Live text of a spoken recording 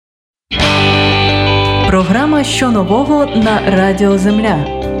Програма «Що нового» на Радіо Земля.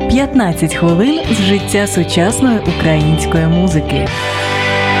 15 хвилин з життя сучасної української музики.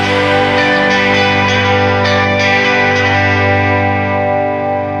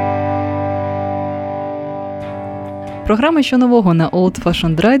 Програма «Що нового» на Old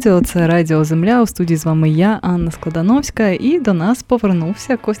Fashioned Radio. Це Радіо Земля. У студії з вами я, Анна Складановська. І до нас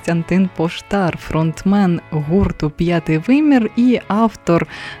повернувся Костянтин Поштар, фронтмен гурту «П'ятий вимір» і автор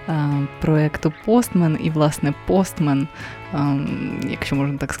проєкту «Постмен» і, власне, «Постмен», якщо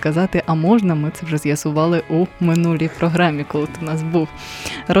можна так сказати, а можна, ми це вже з'ясували у минулій програмі, коли ти в нас був.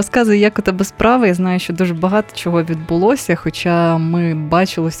 Розказуй, як у тебе справи. Я знаю, що дуже багато чого відбулося, хоча ми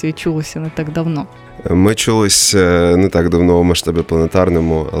бачилися і чулися не так давно. Ми чулись не так давно у масштабі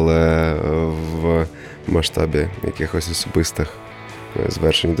планетарному, але в масштабі якихось особистих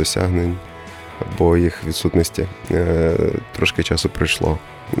звершень, досягнень або їх відсутності трошки часу пройшло.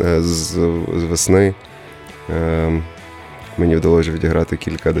 З весни мені вдалося відіграти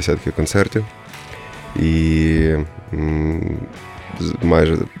кілька десятків концертів і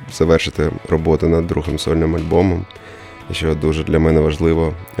майже завершити роботу над другим сольним альбомом. Що дуже для мене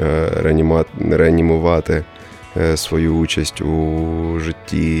важливо реанімувати свою участь у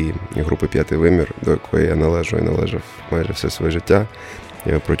житті групи «П'ятий вимір», до якої я належу і належав майже все своє життя.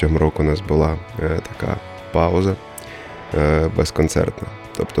 Протягом року у нас була така пауза безконцертна.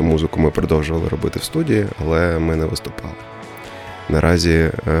 Тобто музику ми продовжували робити в студії, але ми не виступали. Наразі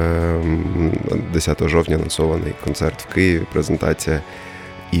 10 жовтня анонсований концерт в Києві, презентація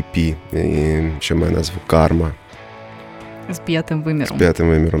EP, що має назву «Карма». З «П'ятим виміром». З «П'ятим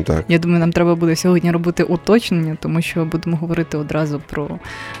виміром», так. Я думаю, нам треба буде сьогодні робити уточнення, тому що будемо говорити одразу про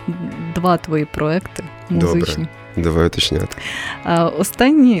два твої проекти музичні. Добре, давай уточняти.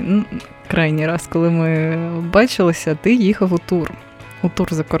 Останній, крайній раз, коли ми бачилися, ти їхав у тур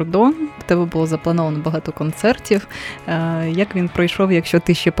за кордон, в тебе було заплановано багато концертів. Як він пройшов, якщо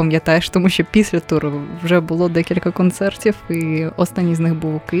ти ще пам'ятаєш, тому що після туру вже було декілька концертів, і останній з них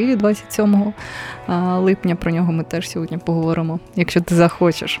був у Києві 27 липня, про нього ми теж сьогодні поговоримо, якщо ти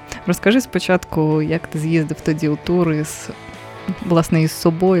захочеш. Розкажи спочатку, як ти з'їздив тоді у тур власне, із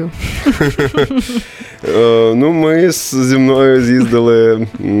собою. Ми зі мною з'їздили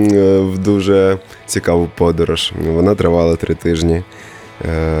в дуже цікаву подорож. Вона тривала 3 тижні.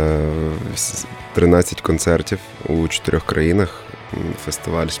 13 концертів у 4 країнах.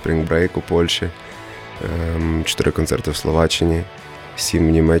 Фестиваль Spring Break у Польщі, 4 концерти в Словаччині, 7 в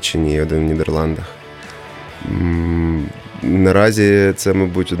Німеччині і 1 в Нідерландах. Наразі це,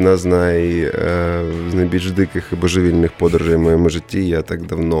 мабуть, одна з найбільш диких і божевільних подорожей в моєму житті. Я так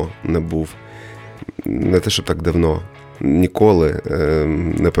давно не був. Не те, щоб так давно. Ніколи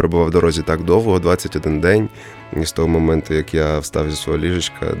не перебував в дорозі так довго, 21 день. І з того моменту, як я встав зі свого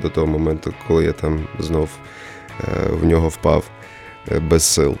ліжечка, до того моменту, коли я там знов в нього впав без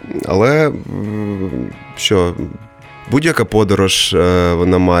сил. Але що, будь-яка подорож,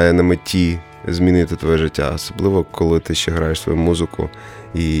 вона має на меті змінити твоє життя. Особливо, коли ти ще граєш свою музику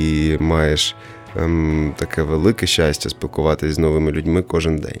і маєш таке велике щастя спілкуватися з новими людьми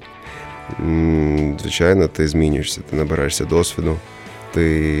кожен день. Звичайно, ти змінюєшся, ти набираєшся досвіду,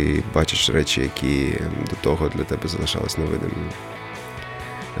 ти бачиш речі, які до того для тебе залишались невидимими.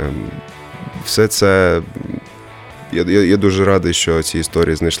 Все це... Я дуже радий, що ці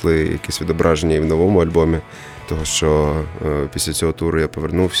історії знайшли якесь відображення і в новому альбомі, тому що після цього туру я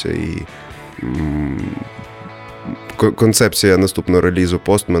повернувся і концепція наступного релізу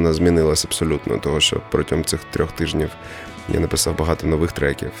 «Постмена» змінилась абсолютно, тому що протягом цих 3 тижнів я написав багато нових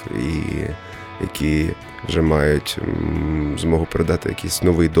треків, які вже мають змогу передати якийсь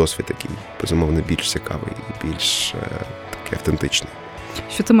новий досвід, який, безумовно, більш цікавий і більш такий автентичний.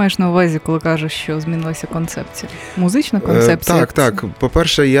 Що ти маєш на увазі, коли кажеш, що змінилася концепція? Музична концепція? Так.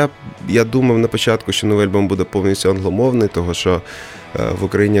 По-перше, я думав на початку, що новий альбом буде повністю англомовний, тому що в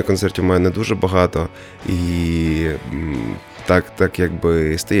Україні концертів має не дуже багато. І так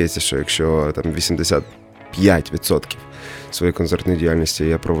якби стається, що якщо там 85% своєї концертної діяльності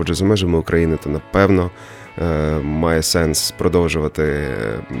я проводжу за межами України, то, напевно, має сенс продовжувати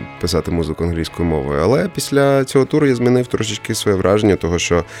писати музику англійською мовою. Але після цього туру я змінив трошечки своє враження, того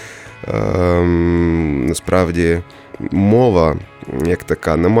що насправді мова, як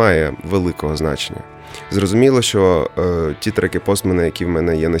така, не має великого значення. Зрозуміло, що ті треки Постмена, які в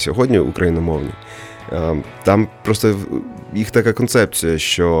мене є на сьогодні, україномовні, там просто їх така концепція,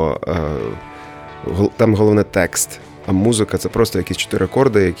 що там головне текст, а музика – це просто якісь 4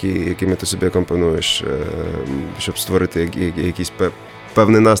 акорди, якими ти собі акомпонуєш, щоб створити якийсь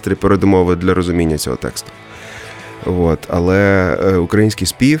певний настрій передумови для розуміння цього тексту. Але український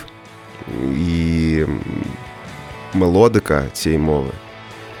спів і мелодика цієї мови,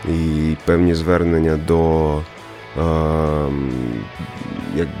 і певні звернення до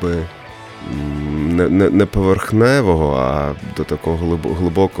якби не поверхневого, а до такого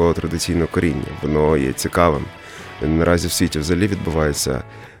глибокого традиційного коріння. Воно є цікавим. Наразі в світі взагалі відбувається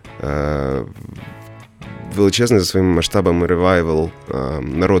величезний за своїми масштабами ревайвал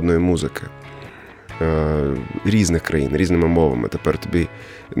народної музики різних країн, різними мовами. Тепер тобі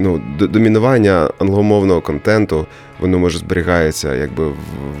домінування англомовного контенту, воно може зберігається якби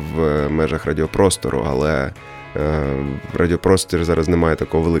в межах радіопростору, але в радіопросторі зараз немає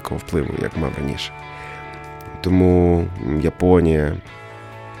такого великого впливу, як мав раніше. Тому Японія,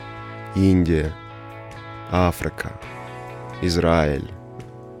 Індія, Африка, Ізраїль,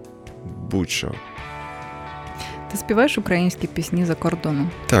 будь-що. Ти співаєш українські пісні за кордоном?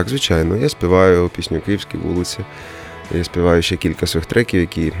 Так, звичайно. Я співаю пісню «Київські вулиці». Я співаю ще кілька своїх треків,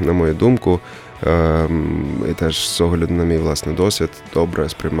 які, на мою думку, і теж з огляду на мій власний досвід, добре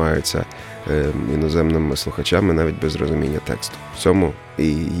сприймаються іноземними слухачами навіть без розуміння тексту. В цьому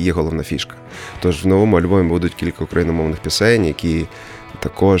і є головна фішка. Тож в новому альбомі будуть кілька україномовних пісень, які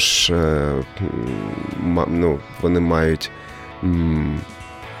також, вони мають,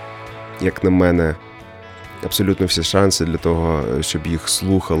 як на мене, абсолютно всі шанси для того, щоб їх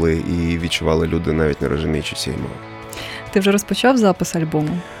слухали і відчували люди, навіть не розуміючи цієї мови. Ти вже розпочав запис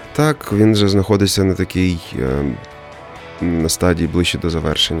альбому? Так, він вже знаходиться на такій, на стадії ближче до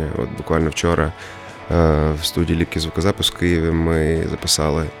завершення. От буквально вчора в студії Ліпки звукозапис в Києві ми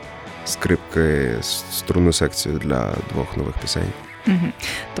записали скрипки, струнну секцію для 2 нових пісень. Угу.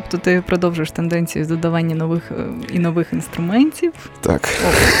 Тобто ти продовжуєш тенденцію з додавання нових інструментів? Так.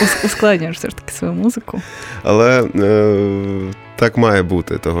 Ускладнюєш все ж таки свою музику? Але так має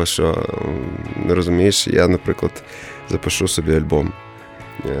бути, того що, розумієш, я, наприклад, запишу собі альбом.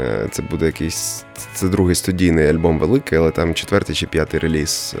 Це буде якийсь, це другий студійний альбом великий, але там 4-й чи 5-й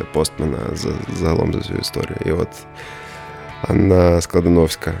реліз Постмена загалом за всю історію. І от Анна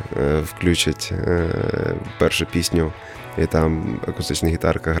Складановська включить першу пісню, і там акустична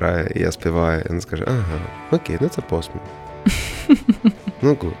гітарка грає, і я співаю, і вона скаже, ага, окей, це Постмен.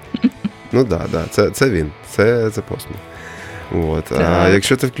 Це він, це Постмен. От. А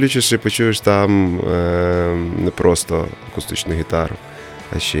якщо ти включиш і почуєш там не просто акустичну гітару,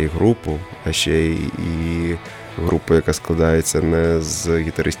 а ще й групу, а ще й групу, яка складається не з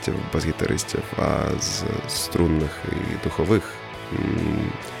гітаристів, бас-гітаристів, а з струнних і духових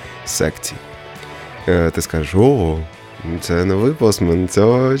секцій, ти скажеш, це новий Постмен,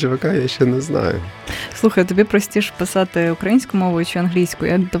 цього чувака я ще не знаю. Слухай, тобі простіше писати українською мовою чи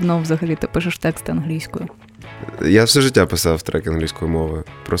англійською? Як давно взагалі ти пишеш тексти англійською? Я все життя писав треки англійською мовою.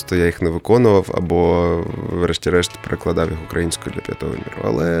 Просто я їх не виконував або, врешті-решт, перекладав їх українською для 5-го виміру.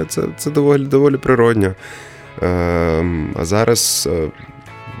 Але це доволі природньо. А зараз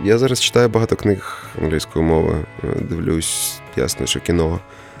я читаю багато книг англійською мовою. Дивлюсь, ясно, що кіно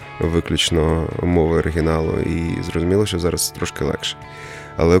виключно мовою оригіналу. І зрозуміло, що зараз трошки легше.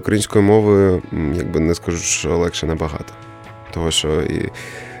 Але українською мовою, якби не скажу, що легше набагато. Того, що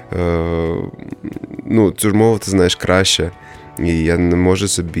цю ж мову ти знаєш краще, і я не можу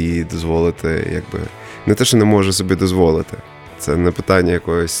собі дозволити, не те, що не можу собі дозволити, це не питання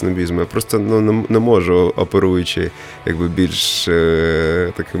якогось снобізму, я просто не можу, оперуючи більш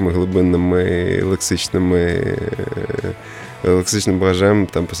такими глибинними лексичним багажем,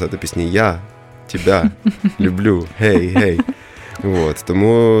 там писати пісні «Я тебе люблю, гей». От,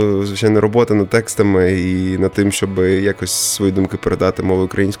 тому, звичайно, робота над текстами і над тим, щоб якось свої думки передати мовою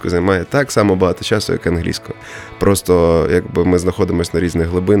українською, займає так само багато часу, як і англійською. Просто, ми знаходимося на різних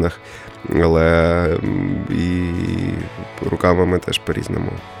глибинах, але і руками ми теж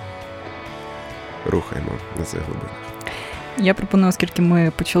по-різному рухаємо на цих глибинах. Я пропоную, оскільки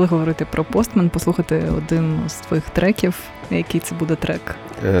ми почали говорити про Постмен, послухати один з твоїх треків. Який це буде трек?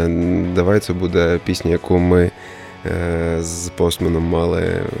 Давай, це буде пісня, яку ми з Постменом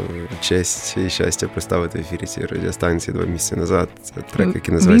мали честь і щастя представити в ефірі цієї радіостанції 2 місяці назад. Це трек,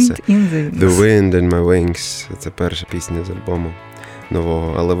 який називається The Wind in My Wings. Це перша пісня з альбому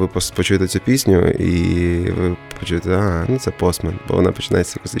нового. Але ви почуєте цю пісню і ви почуєте, це Постмен, бо вона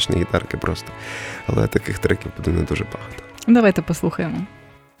починається з акустичної гітарки просто. Але таких треків буде не дуже багато. Давайте послухаємо.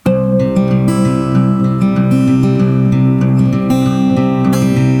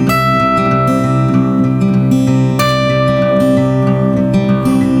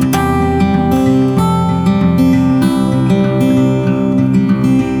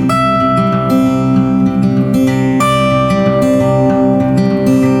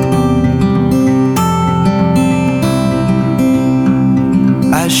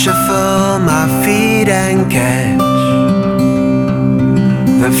 shuffle my feet and catch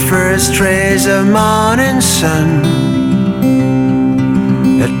the first rays of morning sun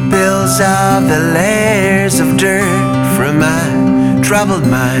that peels off the layers of dirt from my troubled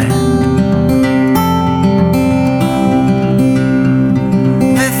mind.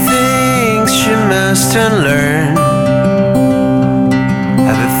 The things she must unlearn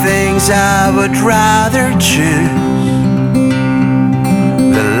are the things I would rather choose.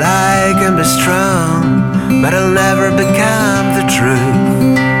 The lie can be strong, but it'll never become the truth.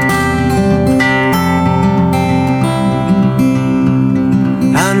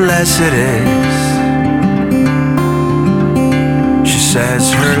 Unless it is. She says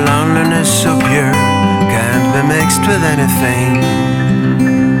her loneliness so pure can't be mixed with anything.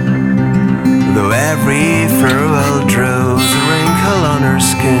 Though every farewell draws a wrinkle on her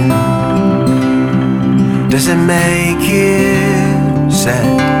skin, does it make you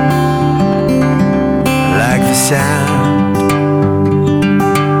sad? Like the sound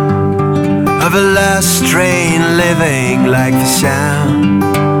of a lost train living, like the sound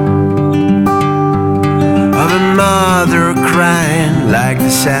of a mother crying, like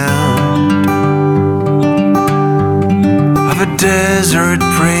the sound of a desert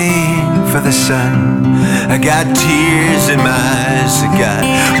praying for the sun. I got tears in my eyes, I got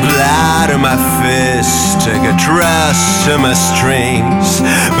blood on my fist, I got trust in my strings,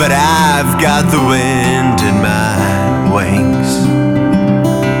 but I've got the wind in my wings.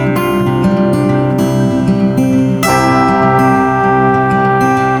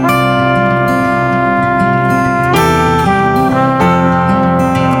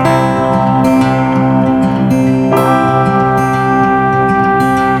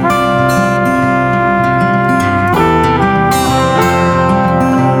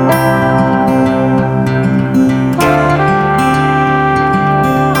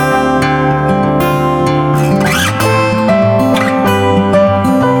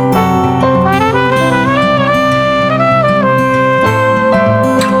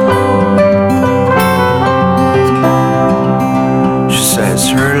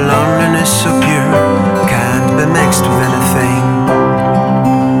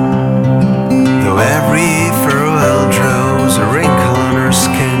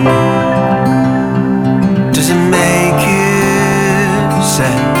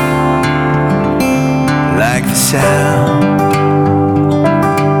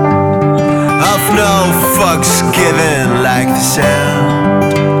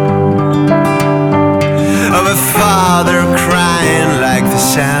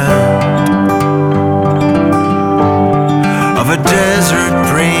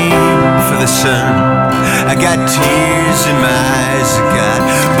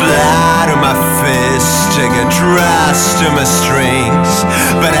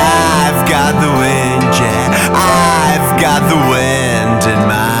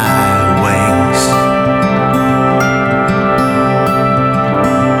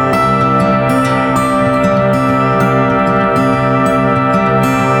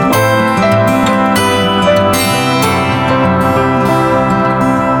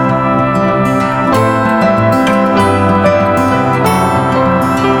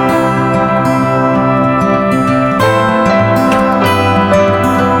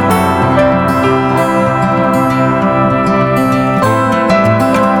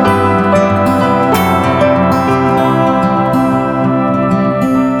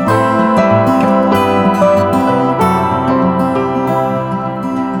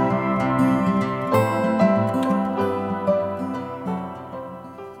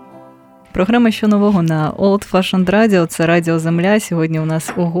 Програма «Що нового» на Old Fashioned Radio, це Радіо Земля. Сьогодні у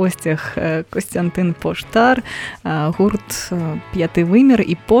нас у гостях Костянтин Поштар, гурт «П'ятий вимір»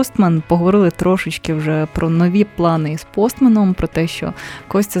 і Постман. Поговорили трошечки вже про нові плани із Постманом, про те, що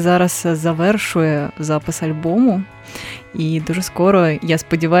Костя зараз завершує запис альбому. І дуже скоро, я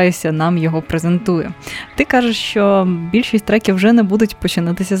сподіваюся, нам його презентує. Ти кажеш, що більшість треків вже не будуть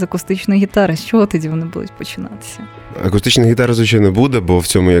починатися з акустичної гітари. З чого тоді вони будуть починатися? Акустична гітара, звичайно, буде, бо в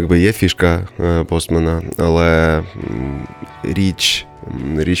цьому якби є фішка Постмана. Але річ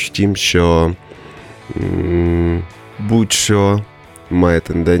в тім, що будь-що має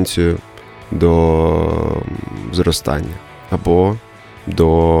тенденцію до зростання або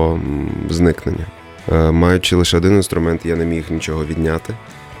до зникнення. Маючи лише один інструмент, я не міг нічого відняти,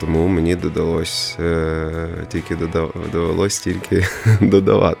 тому мені довелось тільки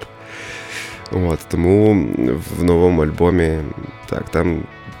додавати. Тому в новому альбомі там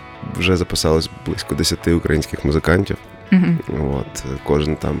вже записалось близько 10 українських музикантів.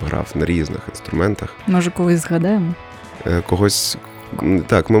 Кожен там грав на різних інструментах. Може, когось згадаємо?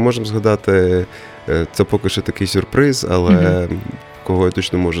 Так, ми можемо згадати, це поки що такий сюрприз, але кого я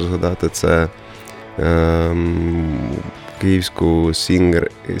точно можу згадати, це київську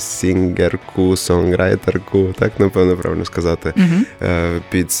сінгерку, сонграйтерку, так, напевно, правильно сказати,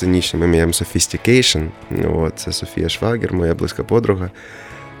 під сценічним ім'ям Sophistication. От, це Софія Швагер, моя близька подруга,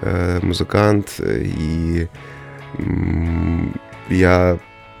 музикант, і я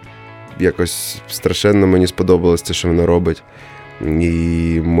якось страшенно мені сподобалось те, що вона робить,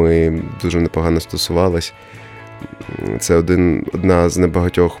 і ми дуже непогано стосувались. Це одна з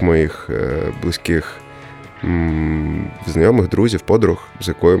небагатьох моїх близьких знайомих, друзів, подруг, з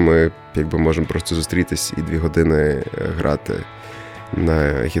якою ми можемо просто зустрітись і 2 години грати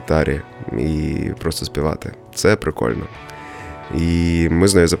на гітарі і просто співати. Це прикольно. І ми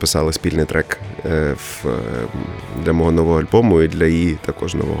з нею записали спільний трек для мого нового альбому і для її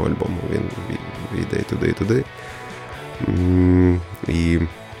також нового альбому. Він йде і туди, і туди. І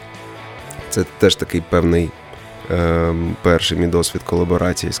це теж такий певний перший мій досвід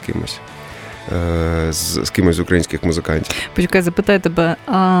колаборації з кимось. З кимось з українських музикантів. Почекай, запитаю тебе,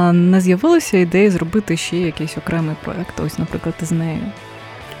 а не з'явилася ідея зробити ще якийсь окремий проєкт, ось, наприклад, з нею?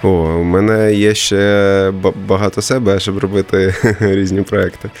 У мене є ще багато себе, щоб робити різні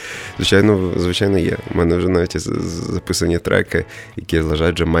проекти. Звичайно, є. У мене вже навіть записані треки, які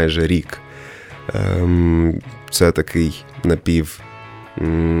лежать вже майже рік. Це такий напів...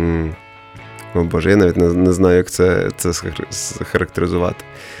 О Боже, я навіть не знаю, як це характеризувати.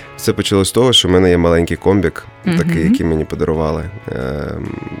 Це почалось з того, що в мене є маленький комбік, такий, який мені подарували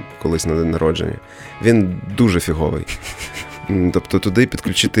колись на день народження. Він дуже фіговий. Тобто туди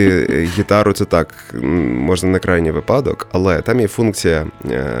підключити гітару, це так, можна на крайній випадок, але там є функція,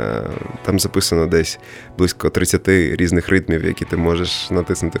 там записано десь близько 30 різних ритмів, які ти можеш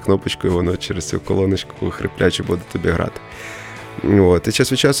натиснути кнопочку, і воно через цю колоночку хрипляче буде тобі грати. От, і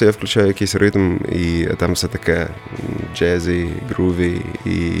час від часу я включаю якийсь ритм, і там все таке джезі, груві,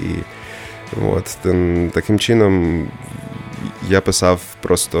 і от, таким чином я писав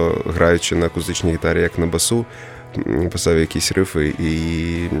просто граючи на акустичній гітарі, як на басу, писав якісь рифи і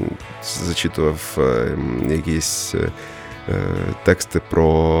зачитував якісь тексти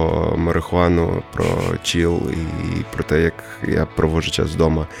про марихуану, про чіл і про те, як я проводжу час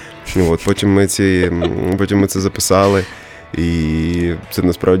вдома. От, потім ми це записали. І це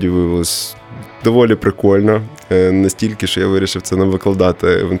насправді виявилось доволі прикольно, настільки, що я вирішив це не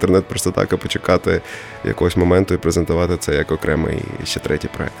викладати в інтернет просто так, а почекати якогось моменту і презентувати це як окремий ще 3-й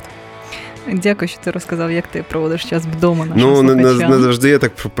проект. Дякую, що ти розказав, як ти проводиш час вдома нашим слухачам. Не завжди я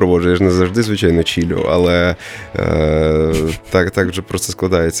так проводжу, я ж не завжди, звичайно, чілю, але так вже просто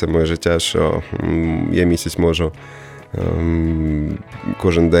складається моє життя, що я місяць можу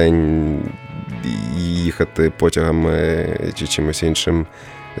кожен день їхати потягами чи чимось іншим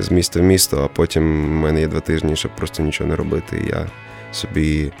з міста в місто, а потім в мене є 2 тижні, щоб просто нічого не робити. І я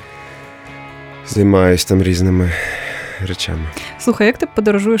собі займаюся там різними речами. Слухай, як ти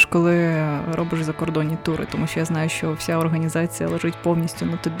подорожуєш, коли робиш закордонні тури? Тому що я знаю, що вся організація лежить повністю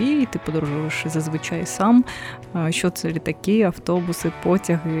на тобі, і ти подорожуєш зазвичай сам. Що це літаки, автобуси,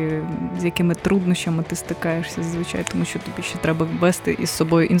 потяги, з якими труднощами ти стикаєшся зазвичай, тому що тобі ще треба вести із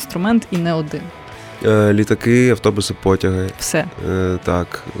собою інструмент і не один. Літаки, автобуси, потяги. Все.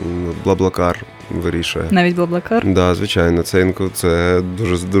 Так, Блаблакар вирішує. Навіть Блаблакар? Так, да, звичайно, це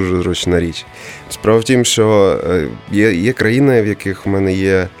дуже зручна річ. Справа в тім, що є країни, в яких в мене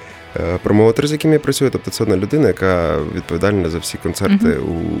є промоутер, з яким я працюю, тобто це одна людина, яка відповідальна за всі концерти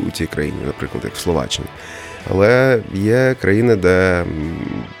у цій країні, наприклад, як в Словаччині. Але є країни, де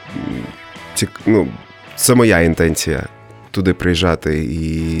це моя інтенція туди приїжджати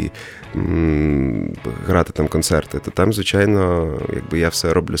і грати там концерти, то там, звичайно, я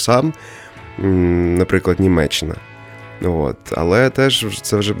все роблю сам, наприклад, Німеччина. От. Але теж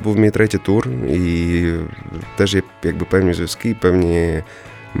це вже був мій 3-й тур, і теж є певні зв'язки, певні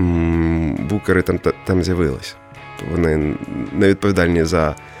букери там з'явились. Вони не відповідальні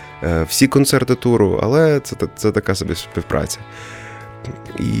за всі концерти туру, але це така собі співпраця.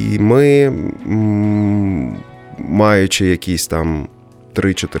 І ми, маючи якісь там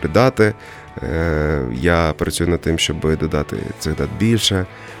 3-4 дати, я працюю над тим, щоб додати цих дат більше.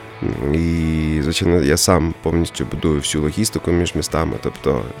 І, звичайно, я сам повністю будую всю логістику між містами,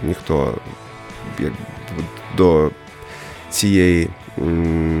 тобто ніхто до цієї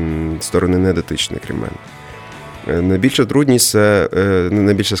сторони не дотичний, крім мене. Найбільша трудність,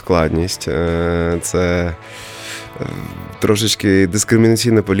 найбільша складність – це трошечки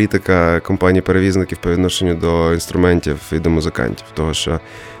дискримінаційна політика компаній-перевізників по відношенню до інструментів і до музикантів. Того, що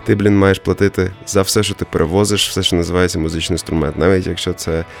ти, маєш платити за все, що ти перевозиш, все, що називається музичний інструмент. Навіть якщо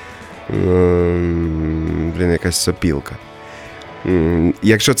це, якась сопілка.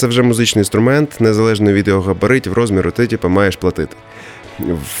 Якщо це вже музичний інструмент, незалежно від його габаритів, розміру, ти, маєш платити.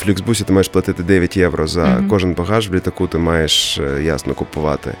 В Фліксбусі ти маєш платити 9 євро за кожен багаж, в літаку ти маєш, ясно,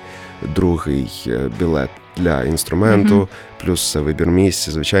 купувати другий білет для інструменту, плюс вибір місць.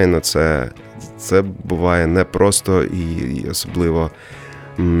 Звичайно, це буває непросто і особливо,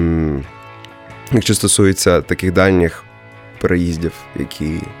 якщо стосується таких дальніх переїздів,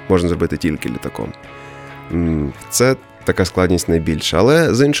 які можна зробити тільки літаком. Це така складність найбільша.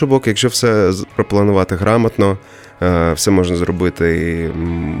 Але, з іншого боку, якщо все пропланувати грамотно, все можна зробити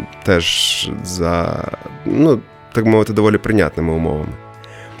теж за, так мовити, доволі прийнятними умовами.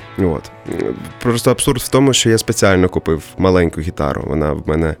 От. Просто абсурд в тому, що я спеціально купив маленьку гітару. Вона в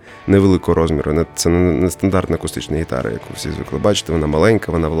мене невеликого розміру. Це не стандартна акустична гітара, яку всі звикли бачити. Вона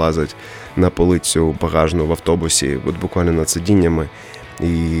маленька, вона влазить на полицю багажну в автобусі, от буквально над сидіннями.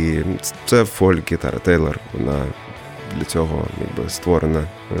 І це фольк-гітара Тейлор. Вона для цього створена,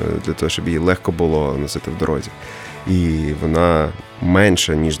 для того, щоб її легко було носити в дорозі. І вона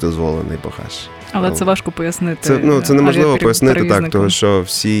менша, ніж дозволений багаж. Але це важко пояснити. Це неможливо пояснити так, тому що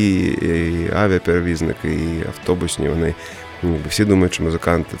всі і авіаперевізники, і автобусні, вони всі думають, що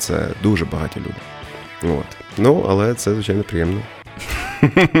музиканти – це дуже багаті люди. От. Але це, звичайно, приємно.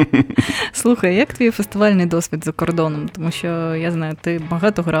 Слухай, як твій фестивальний досвід за кордоном? Тому що, я знаю, ти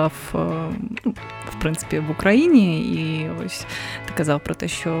багато грав, в принципі, в Україні, і ось ти казав про те,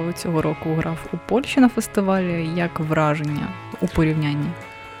 що цього року грав у Польщі на фестивалі. Як враження у порівнянні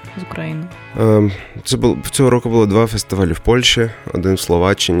з Україною? Цього року було 2 фестивалі в Польщі, один в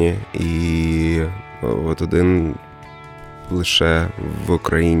Словаччині і от один лише в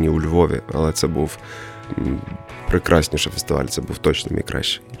Україні, у Львові, але це був прекрасніший фестиваль, це був точно мій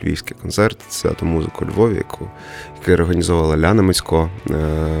кращий львівський концерт, свято музику у Львові, який організовувала Ляна Мицько,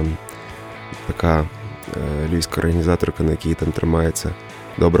 така львівська організаторка, на якій там тримається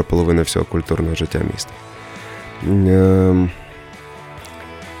добра половина всього культурного життя міста.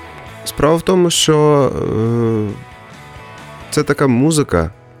 Справа в тому, що це така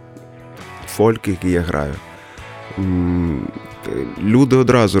музика, фольк, який я граю. Люди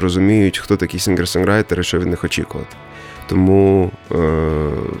одразу розуміють, хто такі сінгер-сонграйтери, що від них очікувати. Тому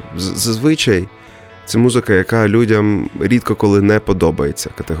зазвичай це музика, яка людям рідко коли не подобається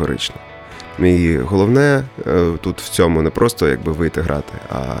категорично. І головне тут в цьому не просто вийти грати,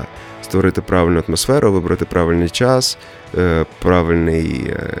 а створити правильну атмосферу, вибрати правильний час,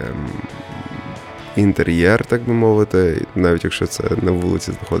 правильний інтер'єр, так би мовити, навіть якщо це на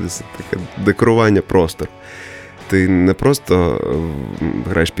вулиці знаходиться таке декорування простору. Ти не просто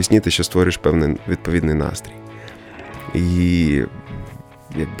граєш пісні, ти ще створюєш певний відповідний настрій. І,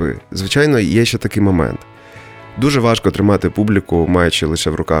 звичайно, є ще такий момент. Дуже важко тримати публіку, маючи лише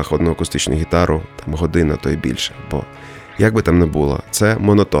в руках одну акустичну гітару, там годину, то й більше. Бо, як би там не було, це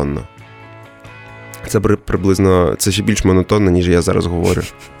монотонно. Це приблизно, це ще більш монотонно, ніж я зараз говорю.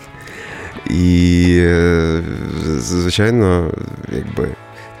 І, звичайно,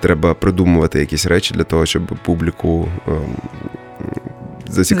 треба придумувати якісь речі для того, щоб публіку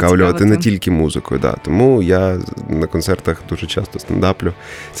зацікавлювати не тільки музикою. Да. Тому я на концертах дуже часто стендаплю.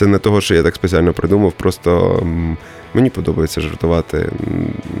 Це не того, що я так спеціально придумав, просто мені подобається жартувати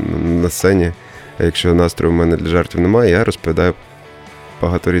на сцені. А якщо настрою в мене для жартів немає, я розповідаю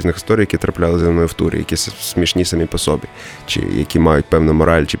багато різних історій, які трапляли зі мною в турі, які смішні самі по собі, чи які мають певну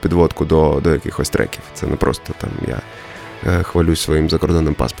мораль, чи підводку до якихось треків. Це не просто там я хвалюсь своїм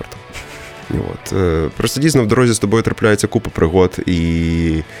закордонним паспортом. Просто дійсно в дорозі з тобою трапляється купа пригод,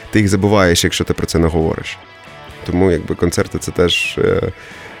 і ти їх забуваєш, якщо ти про це не говориш. Тому концерти – це теж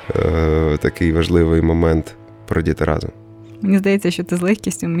такий важливий момент продіти разом. Мені здається, що ти з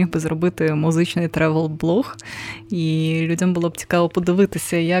легкістю міг би зробити музичний тревел-блог, і людям було б цікаво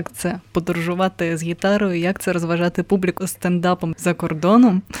подивитися, як це подорожувати з гітарою, як це розважати публіку стендапом за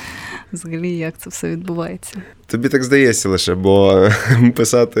кордоном, взагалі, як це все відбувається. Тобі так здається лише, бо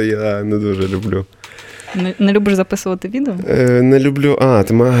писати я не дуже люблю. Не любиш записувати відео? Не люблю.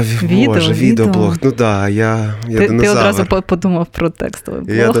 Відеоблог. Ну да, я динозавр. Ти одразу подумав про текстовий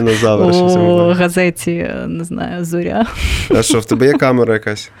блог. Я динозавр. У газеті, не знаю, «Зоря». А що, в тебе є камера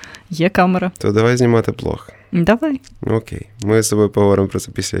якась? Є камера. То давай знімати блог. Давай. Окей. Ми з тобою поговоримо про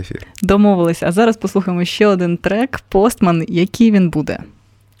це після ефіру. Домовились. А зараз послухаємо ще один трек «Постман». Який він буде?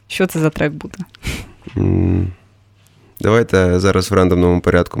 Що це за трек буде? Давайте зараз в рандомному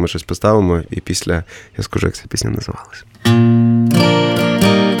порядку ми щось поставимо, і після я скажу, як ця пісня називалась.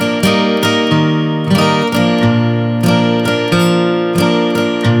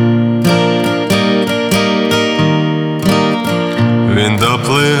 Він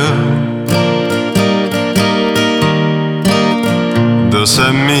доплив до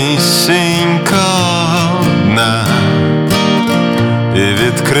самісінького дна і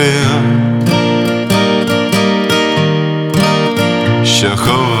відкрив, що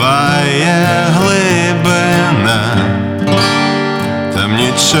ховає глибина, там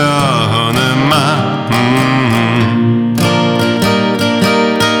нічого нема.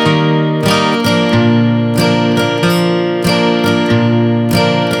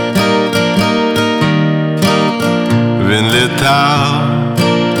 Він літав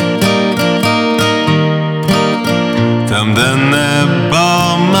там, де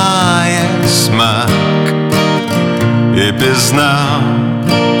небо має смак, і пізнав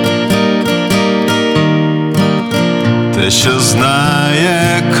те, що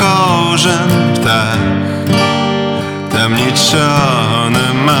знає кожен птах, там нічого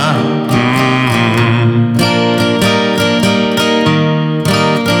нема.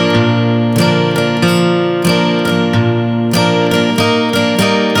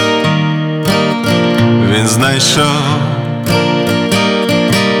 Він знайшов,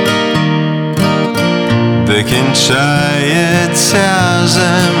 де кінчається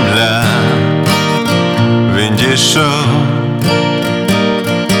земля. Він дійшов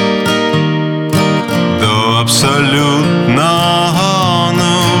до абсолютного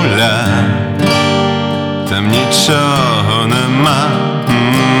нуля, там нічого нема.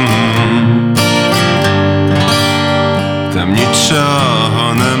 Там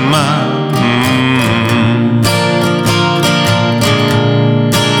нічого нема.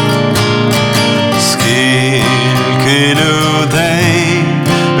 Скільки людей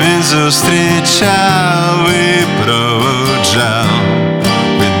він зустрічав і проводжав,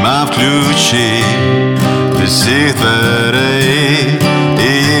 він мав ключі від всіх дверей і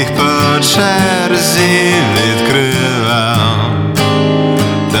їх по черзі відкривав.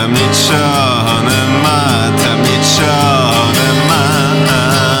 Там нічого нема, там нічого нема.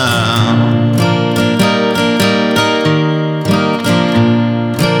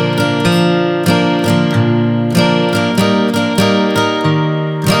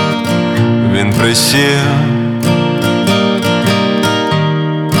 Він присів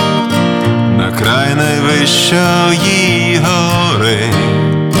на край найвищої гори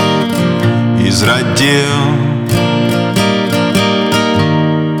і зрадів.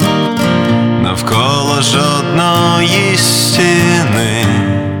 Навколо жодної стіни,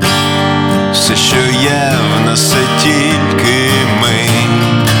 все, що є в нас, це тільки ми.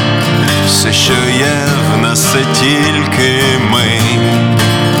 Все, що є в нас, це тільки ми.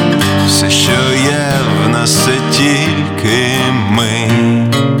 Все, що є в нас, це тільки ми.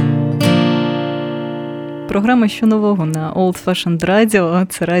 Програма «Що нового» на Old Fashioned Radio.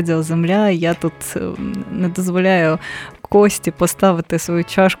 Це Радіо Земля. Я тут не дозволяю Кості поставити свою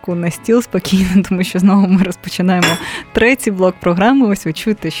чашку на стіл спокійно, тому що знову ми розпочинаємо третій блок програми. Ось ви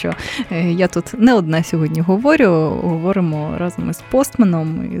чуєте, що я тут не одна сьогодні говоримо разом із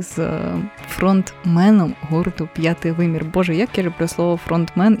постменом, із фронтменом гурту «П'ятий вимір». Боже, як я люблю слово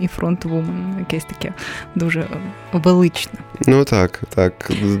фронтмен і фронтвумен. Якесь таке дуже величне. Ну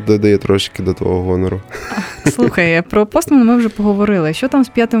так, додає трошки до твого гонору. Слухай, про постмена ми вже поговорили. Що там з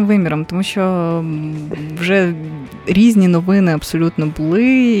 «П'ятим виміром»? Тому що вже різні новини абсолютно були,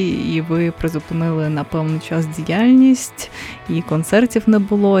 і ви призупинили на певний час діяльність, і концертів не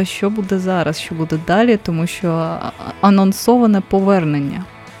було. Що буде зараз, що буде далі? Тому що анонсоване повернення.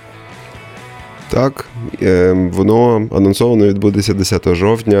 Так, воно анонсовано відбудеться 10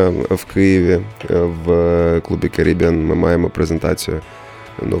 жовтня в Києві в клубі Caribbean. Ми маємо презентацію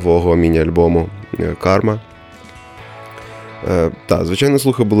нового міні-альбому «Карма». Так, звичайно,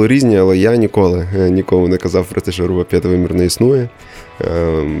 слухи були різні, але я ніколи не казав про те, що група «П'ятий вимір» не існує.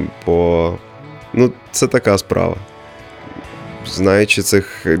 Бо, це така справа. Знаючи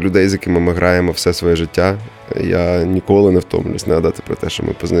цих людей, з якими ми граємо все своє життя, я ніколи не втомлюсь нагадати про те, що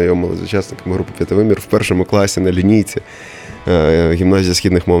ми познайомилися з учасниками групи «П'ятий вимір» в першому класі на лінійці гімназії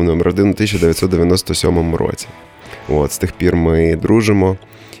східних мов номер 1 у 1997 році. З тих пір ми дружимо.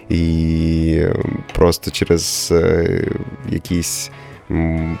 І просто через якісь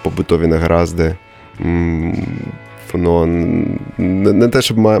побутові негаразди воно не те,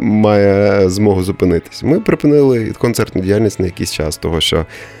 щоб має змогу зупинитись. Ми припинили концертну діяльність на якийсь час, того що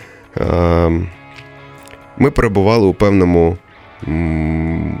ми перебували у певному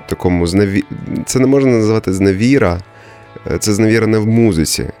такому це не можна називати зневіра, це зневіра не в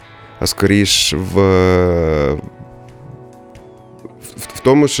музиці, а скоріш в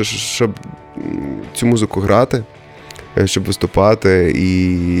тому, щоб цю музику грати, щоб виступати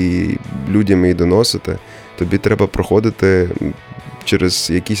і людям її доносити, тобі треба проходити через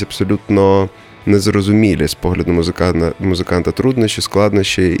якісь абсолютно незрозумілі з погляду музиканта труднощі,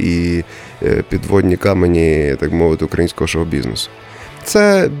 складнощі і підводні камені, так мовити, українського шоу-бізнесу.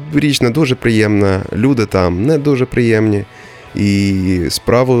 Це річ не дуже приємна, люди там не дуже приємні, і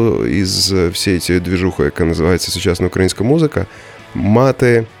справу із всією цією двіжухою, яка називається сучасна українська музика,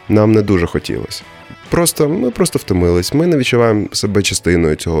 мати нам не дуже хотілося. Ми просто втомились, ми не відчуваємо себе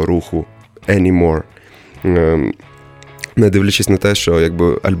частиною цього руху anymore. Не дивлячись на те, що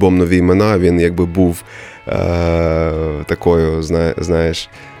якби альбом «Нові імена», він якби був такою, знаєш,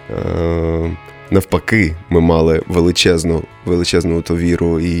 навпаки, ми мали величезну ту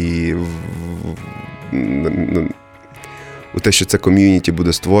віру і у те, що це ком'юніті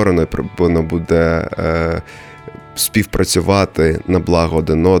буде створено, воно буде співпрацювати на благо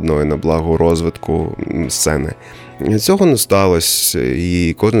один одного і на благо розвитку сцени. Цього не сталося,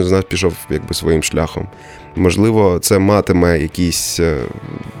 і кожен з нас пішов якби своїм шляхом. Можливо, це матиме якісь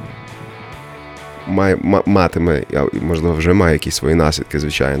можливо, вже має якісь свої наслідки,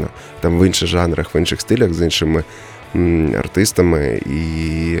 звичайно. Там в інших жанрах, в інших стилях, з іншими артистами.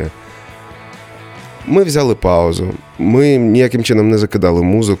 І ми взяли паузу. Ми ніяким чином не закидали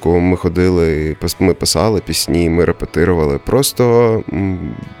музику, ми ходили, ми писали пісні, ми репетирували. Просто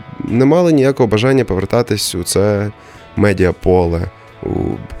не мали ніякого бажання повертатись у це медіаполе,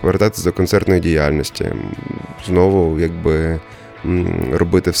 повертатись до концертної діяльності. Знову, якби,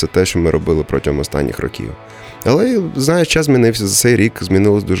 робити все те, що ми робили протягом останніх років. Але, знаєш, час змінився. За цей рік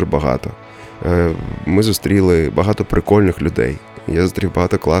змінилось дуже багато. Ми зустріли багато прикольних людей. Я зустрів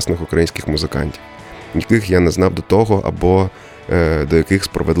багато класних українських музикантів, яких я не знав до того, або до яких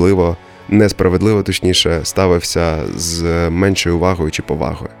несправедливо, точніше, ставився з меншою увагою чи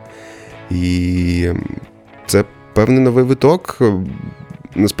повагою. І це певний новий виток.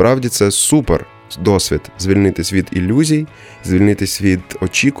 Насправді це супер досвід звільнитись від ілюзій, звільнитись від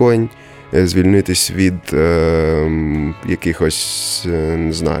очікувань, звільнитись від якихось,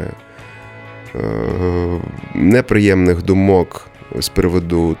 не знаю, неприємних думок з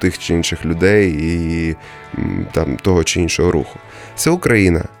приводу тих чи інших людей і там того чи іншого руху. Це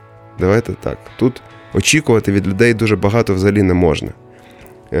Україна. Давайте так. Тут очікувати від людей дуже багато взагалі не можна.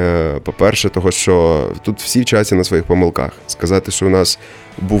 По-перше, того, що тут всі вчаться на своїх помилках. Сказати, що у нас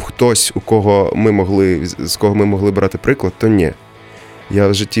був хтось, з кого ми могли брати приклад, то ні. Я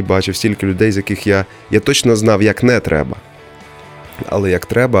в житті бачив стільки людей, з яких я точно знав, як не треба. Але як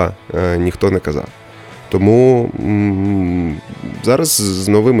треба, ніхто не казав. Тому зараз з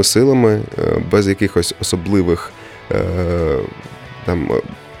новими силами, без якихось особливих там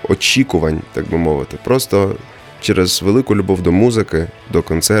очікувань, так би мовити, просто через велику любов до музики, до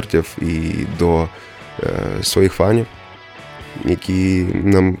концертів і до своїх фанів, які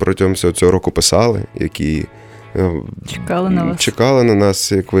нам протягом всього цього року писали, які чекали на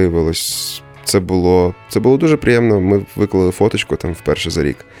нас, як виявилось. Це було дуже приємно. Ми виклали фоточку там вперше за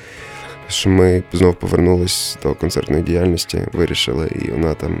рік, що ми знов повернулись до концертної діяльності, вирішили, і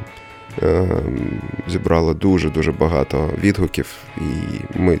вона там зібрала дуже-дуже багато відгуків, і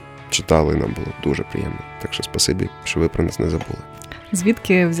ми читали, нам було дуже приємно. Так що спасибі, що ви про нас не забули.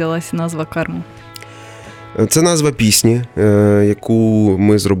 Звідки взялася назва «Карма»? Це назва пісні, яку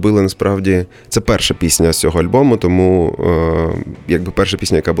ми зробили, насправді, це перша пісня з цього альбому, тому якби перша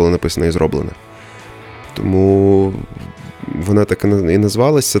пісня, яка була написана і зроблена. Тому вона так і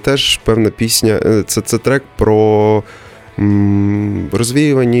назвалась. Це теж певна пісня, це трек про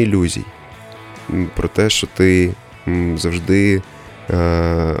розвіювання ілюзій, про те, що ти завжди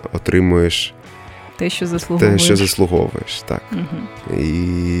отримуєш те, що заслуговуєш. Так. Угу.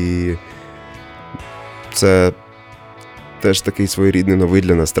 І це теж такий своєрідний новий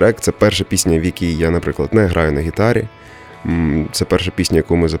для нас трек. Це перша пісня, в якій я, наприклад, не граю на гітарі. Це перша пісня,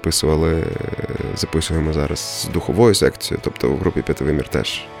 яку ми записуємо зараз з духовою секцією. Тобто у групі «П'ятий вимір»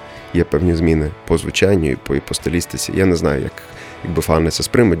 теж є певні зміни по звучанню і по стилістиці. Я не знаю, якби фани це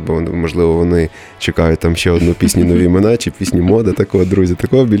сприймуть, бо, можливо, вони чекають там ще одну пісню «Нові імена» чи пісню «Мода». Такого, друзі,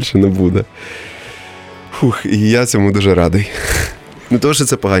 такого більше не буде. І я цьому дуже радий. Не того, що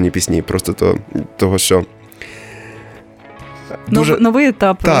це погані пісні, просто того, що... Новий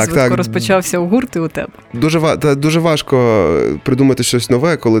етап розвитку розпочався у гурту і у тебе. Дуже важко придумати щось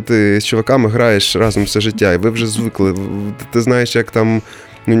нове, коли ти з чуваками граєш разом все життя, і ви вже звикли. Ти знаєш, як там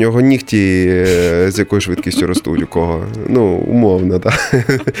у нього нігті з якою швидкістю ростуть у кого. Ну, умовно, так.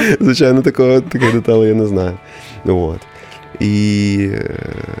 Звичайно, таких деталей я не знаю. От. І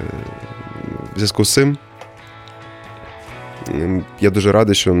в зв'язку з цим я дуже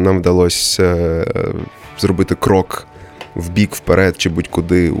радий, що нам вдалося зробити крок в бік, вперед чи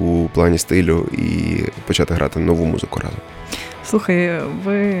будь-куди у плані стилю і почати грати нову музику разом. Слухай,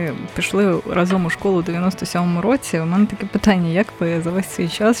 ви пішли разом у школу у 97-му році. У мене таке питання, як ви за весь цей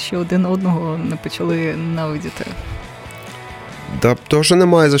час ще один одного не почали ненавидіти? Да, того, що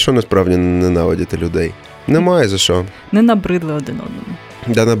немає за що насправді ненавидіти людей. Немає за що. Не набридли один одному.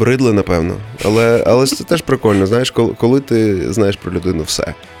 Да, набридли, напевно. Але це теж прикольно, знаєш, коли ти знаєш про людину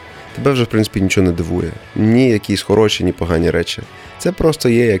все. Тебе вже, в принципі, нічого не дивує. Ні якісь хороші, ні погані речі. Це просто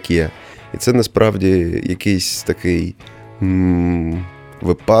є, як є. І це, насправді, якийсь такий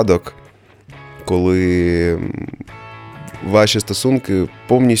випадок, коли ваші стосунки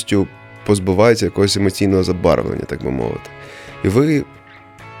повністю позбуваються якогось емоційного забарвлення, так би мовити. І ви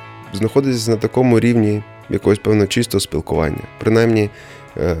знаходитесь на такому рівні якогось, певно, чистого спілкування. Принаймні,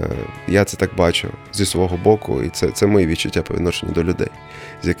 я це так бачу зі свого боку, і це мої відчуття по відношенню до людей,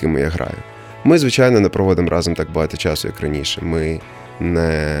 з якими я граю. Ми, звичайно, не проводимо разом так багато часу, як раніше. Ми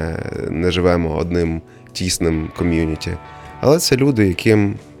не живемо одним тісним ком'юніті. Але це люди,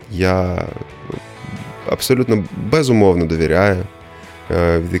 яким я абсолютно безумовно довіряю,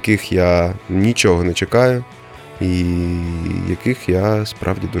 від яких я нічого не чекаю і яких я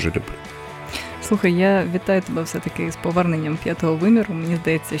справді дуже люблю. Слухай, я вітаю тебе все-таки з поверненням п'ятого виміру. Мені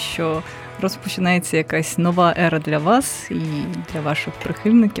здається, що розпочинається якась нова ера для вас і для ваших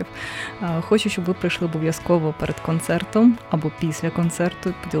прихильників. Хочу, щоб ви прийшли обов'язково перед концертом або після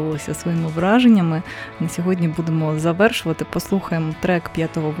концерту, поділилися своїми враженнями. На сьогодні будемо завершувати. Послухаємо трек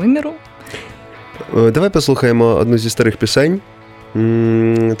п'ятого виміру. Давай послухаємо одну зі старих пісень.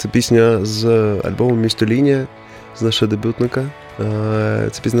 Це пісня з альбому «Місто Лінія», з нашого дебютника.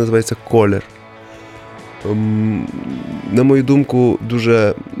 Ця пісня називається «Колір». На мою думку,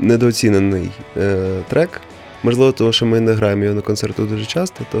 дуже недооцінений трек. Можливо, тому що ми не граємо його на концерту дуже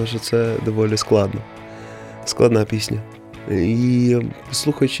часто, тому що це доволі складна пісня. І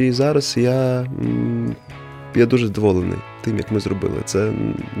слухаючи її зараз, я дуже задоволений тим, як ми зробили. Це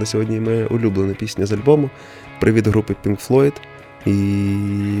на сьогодні моя улюблена пісня з альбому. Привіт групі Pink Floyd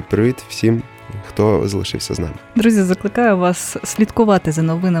і привіт всім, хто залишився з нами. Друзі, закликаю вас слідкувати за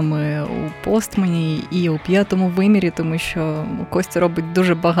новинами у Постмені і у п'ятому вимірі, тому що Костя робить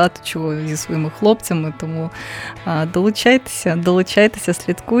дуже багато чого зі своїми хлопцями, тому долучайтеся,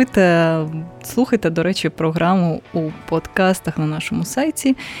 слідкуйте, слухайте, до речі, програму у подкастах на нашому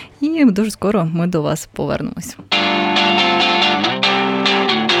сайті, і дуже скоро ми до вас повернемось.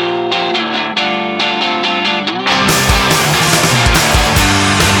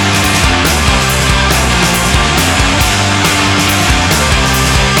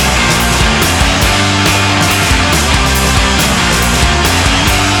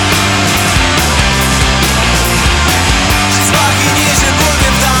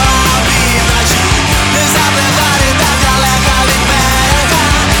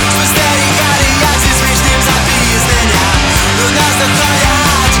 Спостерігати, як зі смішним запізненням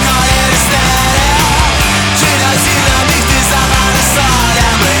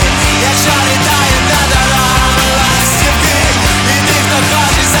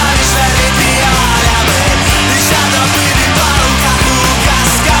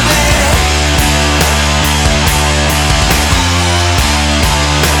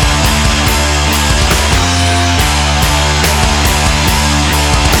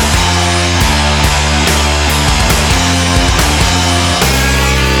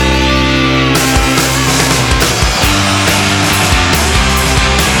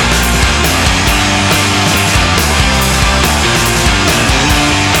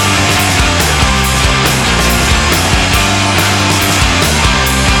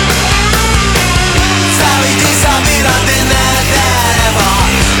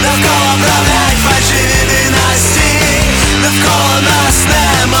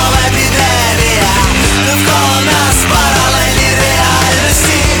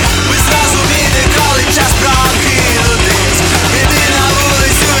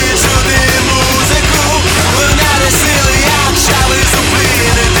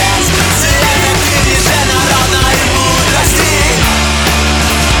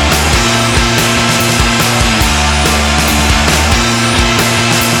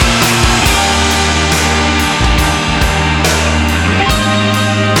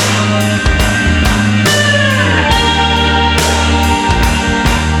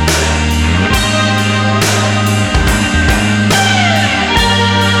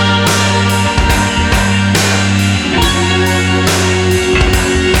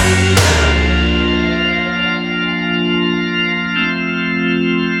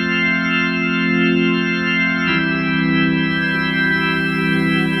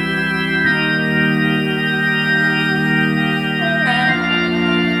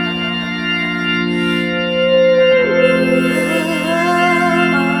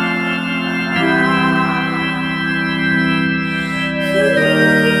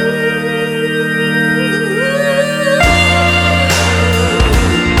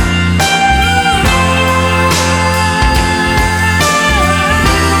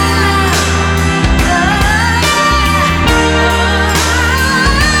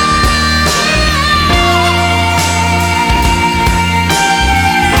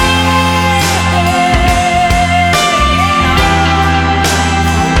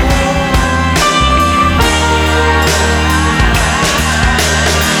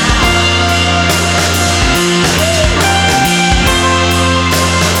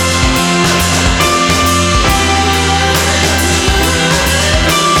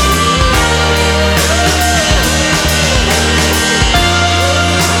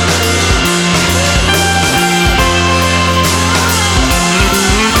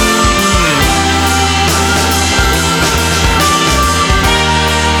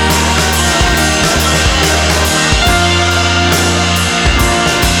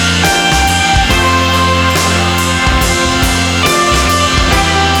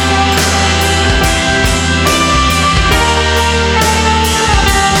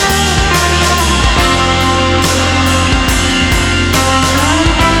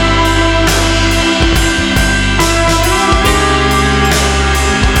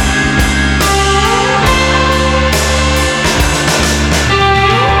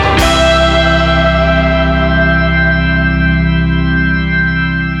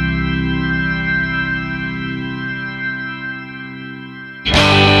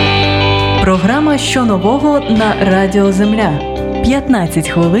 «Що нового» на Радіо Земля. 15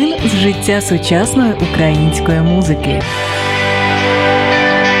 хвилин з життя сучасної української музики.